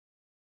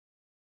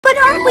But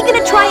aren't we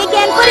gonna try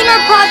again, putting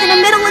our paws in the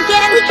middle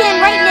again? We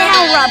can right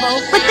now, Rubble.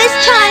 But this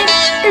time,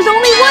 there's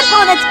only one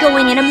paw that's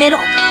going in the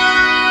middle.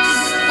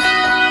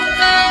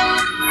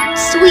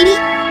 Sweetie?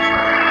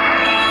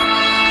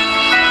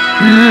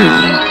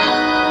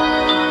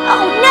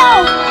 Oh,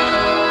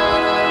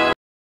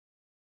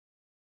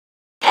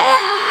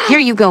 no! Here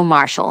you go,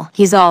 Marshall.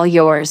 He's all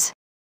yours.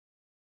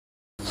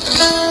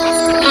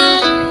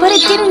 But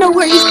it didn't know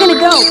where he's gonna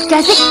go,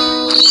 does it?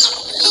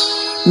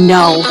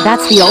 No,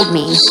 that's the old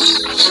me.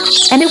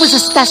 And it was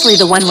especially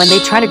the one when they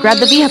try to grab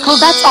the vehicle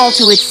that's all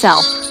to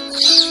itself.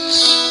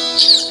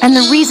 And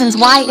the reasons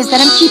why is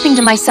that I'm keeping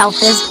to myself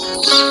is...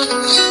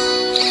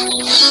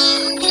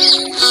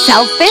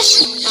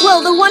 selfish?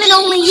 Well, the one and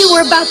only you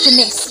were about to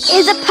miss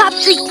is a pup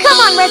treat. Come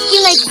on,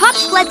 Rescue Night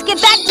Pups, let's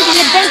get back to the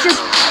adventure.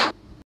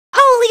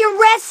 Holy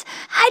arrest!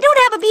 I don't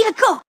have a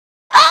vehicle.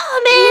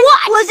 Oh, man!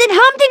 What? Was it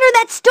Humdinger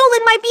that stole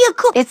in my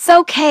vehicle? It's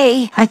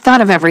okay. I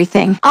thought of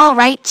everything. All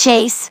right,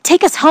 Chase.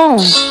 Take us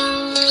home.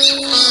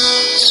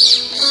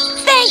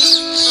 Thanks,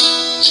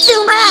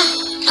 Zuma.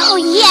 Oh,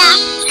 yeah.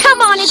 Come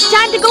on, it's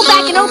time to go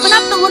back and open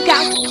up the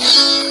lookout.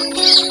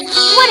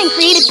 What in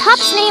created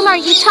pup's name are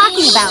you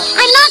talking about?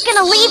 I'm not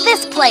gonna leave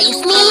this place.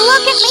 I mean,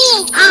 look at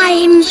me.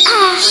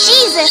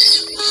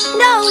 Jesus.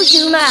 No,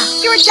 Zuma.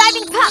 You're a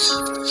diving pup.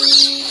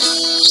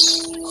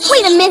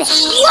 Wait a minute.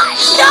 What?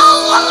 No!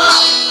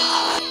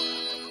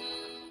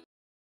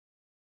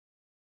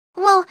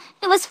 Well,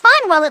 it was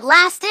fun while it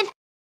lasted.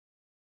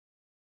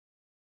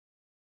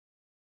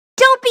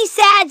 Don't be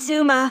sad,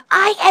 Zuma.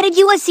 I added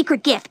you a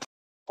secret gift.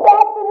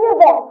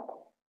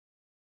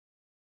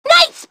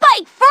 Night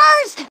Spike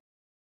first!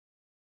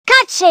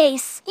 Cut,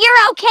 Chase.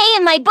 You're okay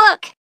in my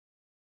book.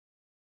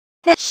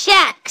 The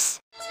shacks.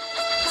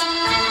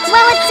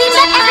 Well, it seems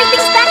that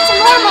everything's back to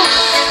normal.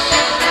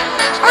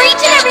 Are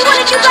each and every one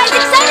of you guys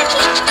excited?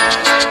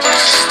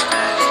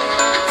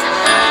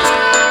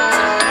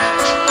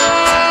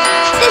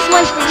 This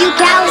one's for you,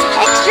 Callie.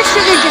 Extra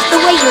sugar just the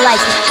way you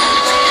like it.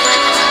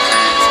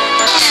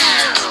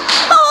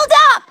 Hold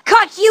up!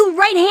 Caught you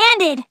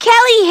right-handed.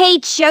 Callie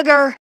hates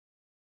sugar.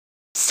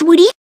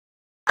 Sweetie?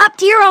 Up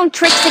to your own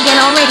tricks again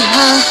already,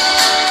 huh?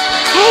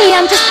 Hey,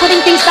 I'm just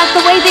putting things back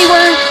the way they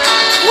were.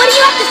 What do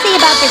you have to say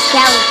about this,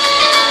 Callie?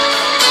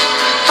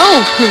 Oh,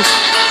 poop.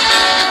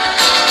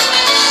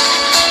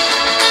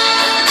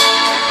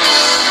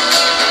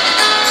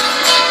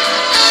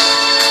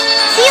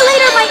 See you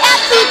later, my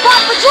absolute Paw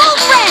Patrol